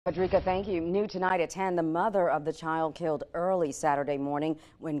Frederica, thank you. New tonight at 10, the mother of the child killed early Saturday morning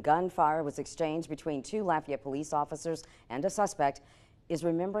when gunfire was exchanged between two Lafayette police officers and a suspect is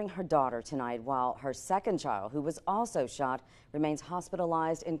remembering her daughter tonight, while her second child, who was also shot, remains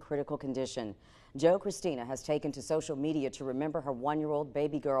hospitalized in critical condition. Jo Christina has taken to social media to remember her one-year-old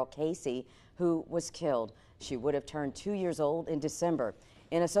baby girl, Casey, who was killed. She would have turned 2 years old in December.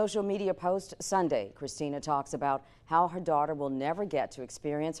 In a social media post Sunday, Christina talks about how her daughter will never get to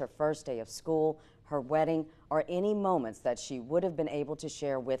experience her first day of school, her wedding, or any moments that she would have been able to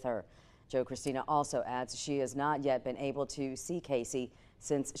share with her. Jo Christina also adds she has not yet been able to see Casey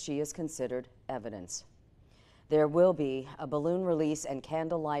since she is considered evidence. There will be a balloon release and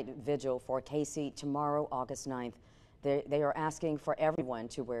candlelight vigil for Casey tomorrow, August 9th. They are asking for everyone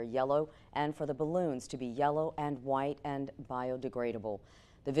to wear yellow and for the balloons to be yellow and white and biodegradable.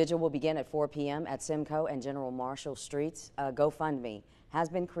 The vigil will begin at 4 p.m. at Simcoe and General Marshall Streets. A GoFundMe has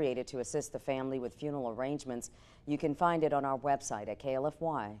been created to assist the family with funeral arrangements. You can find it on our website at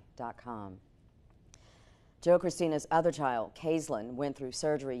klfy.com. Jo Christina's other child, Kaislyn, went through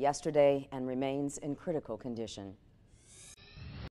surgery yesterday and remains in critical condition.